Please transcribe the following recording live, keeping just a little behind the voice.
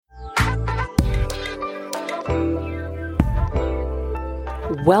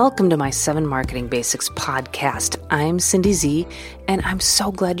Welcome to my 7 Marketing Basics podcast. I'm Cindy Z, and I'm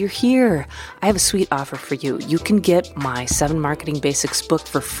so glad you're here. I have a sweet offer for you. You can get my 7 Marketing Basics book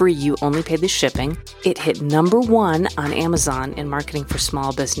for free. You only pay the shipping. It hit #1 on Amazon in marketing for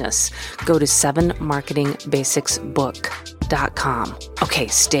small business. Go to 7marketingbasicsbook.com. Okay,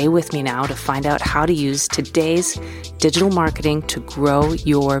 stay with me now to find out how to use today's digital marketing to grow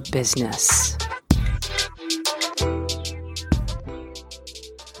your business.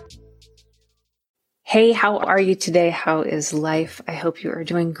 Hey, how are you today? How is life? I hope you are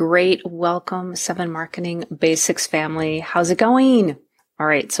doing great. Welcome, 7 Marketing Basics family. How's it going? All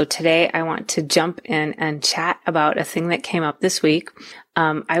right, so today I want to jump in and chat about a thing that came up this week.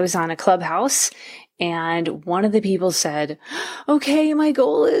 I was on a Clubhouse and one of the people said, okay, my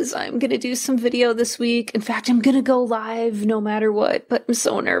goal is I'm going to do some video this week. In fact, I'm going to go live no matter what, but I'm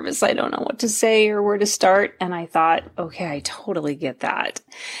so nervous. I don't know what to say or where to start. And I thought, okay, I totally get that.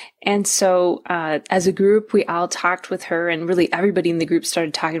 And so, as a group, we all talked with her, and really everybody in the group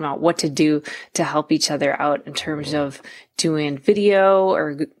started talking about what to do to help each other out in terms of doing video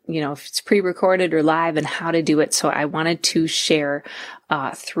or, if it's pre-recorded or live and how to do it. So I wanted to share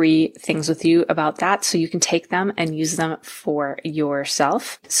 3 things with you about that so you can take them and use them for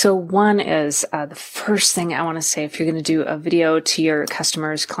yourself. So one is the first thing I want to say, if you're going to do a video to your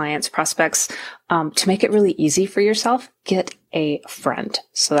customers, clients, prospects, to make it really easy for yourself, get a friend.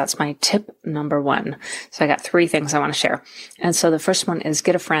 So that's my tip number 1. So I got 3 things I want to share. And so the first one is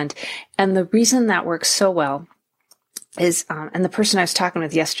get a friend. And the reason that works so well is, and the person I was talking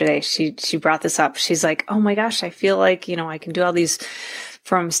with yesterday, she brought this up. She's like, oh my gosh, I feel like, I can do all these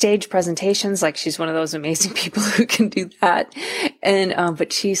from stage presentations. Like she's one of those amazing people who can do that. And,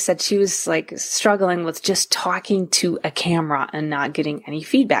 but she said she was like struggling with just talking to a camera and not getting any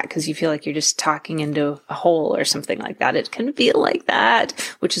feedback because you feel like you're just talking into a hole or something like that. It can feel like that,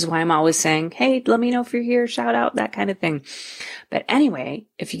 which is why I'm always saying, hey, let me know if you're here, shout out, that kind of thing. But anyway,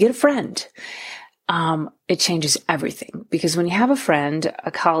 if you get a friend, it changes everything, because when you have a friend,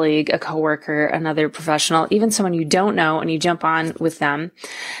 a colleague, a coworker, another professional, even someone you don't know, and you jump on with them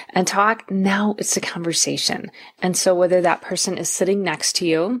and talk, now it's a conversation. And so whether that person is sitting next to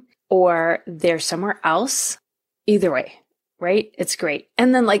you or they're somewhere else, either way, right? It's great.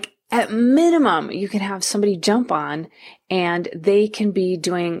 And then at minimum, you can have somebody jump on and they can be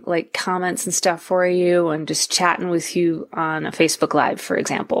doing comments and stuff for you and just chatting with you on a Facebook Live, for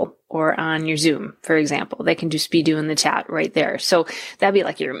example, or on your Zoom, for example. They can just be doing the chat right there. So that'd be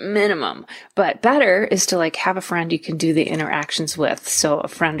your minimum. But better is to have a friend you can do the interactions with. So a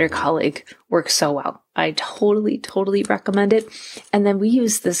friend or colleague works so well. I totally recommend it. And then we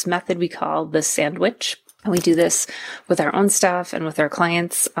use this method we call the sandwich. And we do this with our own stuff and with our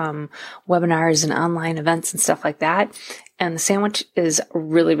clients, webinars and online events and stuff like that. And the sandwich is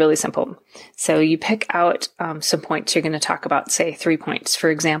really, really simple. So you pick out some points you're going to talk about, say 3 points,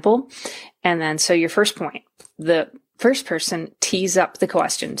 for example. And then, so your first point, the first person tees up the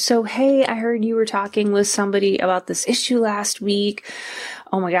question. So, hey, I heard you were talking with somebody about this issue last week.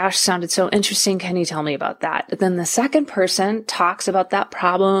 Oh my gosh, sounded so interesting. Can you tell me about that? Then the second person talks about that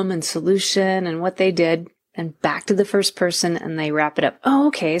problem and solution and what they did, and back to the first person, and they wrap it up. Oh,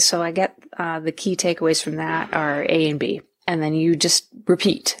 okay. So I get the key takeaways from that are A and B. And then you just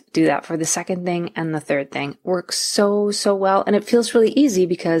repeat, do that for the second thing and the third thing. Works so well. And it feels really easy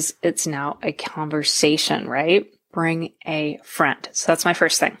because it's now a conversation, right? Bring a friend. So that's my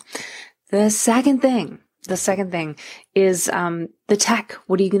first thing. The second thing is the tech.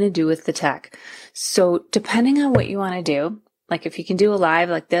 What are you going to do with the tech? So depending on what you want to do, if you can do a live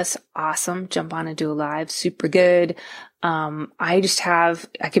like this, awesome. Jump on and do a live. Super good.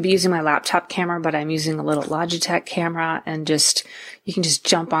 I could be using my laptop camera, but I'm using a little Logitech camera, and you can just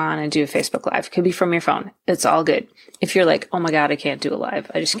jump on and do a Facebook Live. It could be from your phone. It's all good. If you're like, oh my God, I can't do a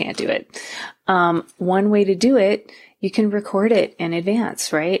live. I just can't do it. One way to do it, you can record it in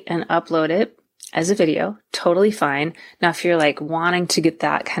advance, right? And upload it as a video. Totally fine. Now, if you're wanting to get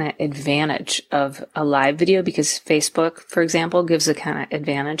that kind of advantage of a live video, because Facebook, for example, gives a kind of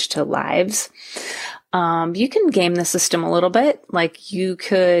advantage to lives, you can game the system a little bit. You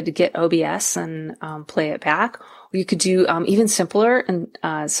could get OBS and play it back. Or you could do even simpler, and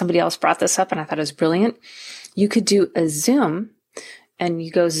somebody else brought this up and I thought it was brilliant. You could do a Zoom, and you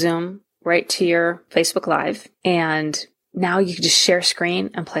go Zoom right to your Facebook Live, and now you could just share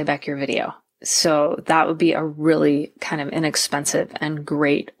screen and play back your video. So that would be a really kind of inexpensive and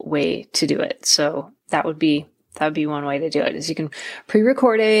great way to do it. So that would be one way to do it, is you can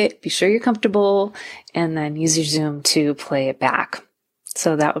pre-record it, be sure you're comfortable, and then use your Zoom to play it back.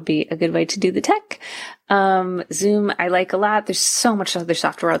 So that would be a good way to do the tech. Zoom, I like a lot. There's so much other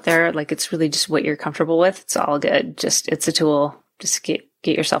software out there. Like it's really just what you're comfortable with. It's all good. It's a tool. Just get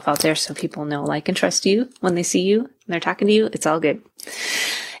yourself out there so people know, like, and trust you when they see you and they're talking to you. It's all good.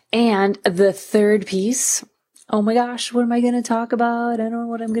 And the third piece, oh my gosh, what am I going to talk about? I don't know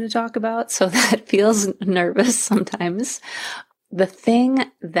what I'm going to talk about. So that feels nervous sometimes. The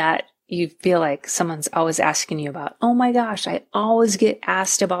thing that you feel like someone's always asking you about, oh my gosh, I always get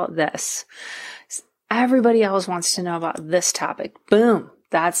asked about this. Everybody else wants to know about this topic. Boom.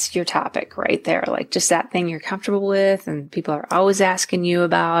 That's your topic right there. Like just that thing you're comfortable with and people are always asking you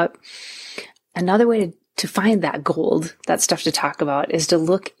about. Another way to find that gold, that stuff to talk about, is to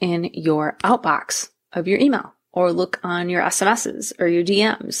look in your outbox of your email or look on your SMSs or your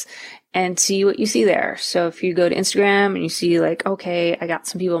DMs and see what you see there. So if you go to Instagram and you see like, okay, I got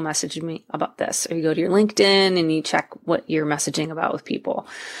some people messaging me about this, or you go to your LinkedIn and you check what you're messaging about with people.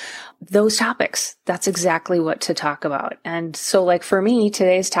 Those topics, that's exactly what to talk about. And so like for me,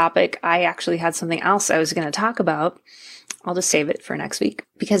 today's topic, I actually had something else I was going to talk about. I'll just save it for next week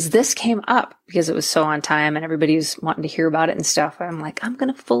because this came up because it was so on time and everybody was wanting to hear about it and stuff. I'm like, I'm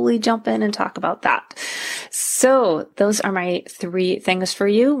going to fully jump in and talk about that. So those are my 3 things for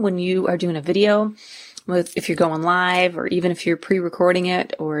you when you are doing a video, if you're going live or even if you're pre-recording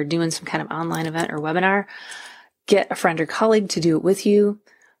it or doing some kind of online event or webinar. Get a friend or colleague to do it with you.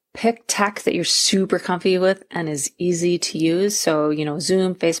 Pick tech that you're super comfy with and is easy to use. So,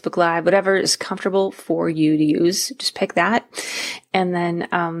 Zoom, Facebook Live, whatever is comfortable for you to use, just pick that. And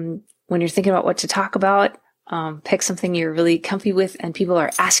then when you're thinking about what to talk about, pick something you're really comfy with and people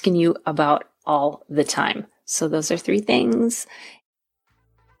are asking you about all the time. So those are 3 things.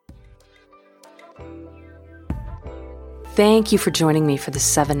 Thank you for joining me for the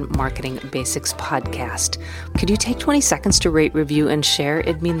 7 Marketing Basics podcast. Could you take 20 seconds to rate, review, and share?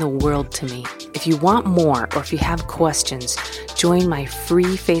 It'd mean the world to me. If you want more or if you have questions, join my free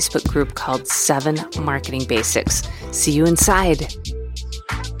Facebook group called 7 Marketing Basics. See you inside.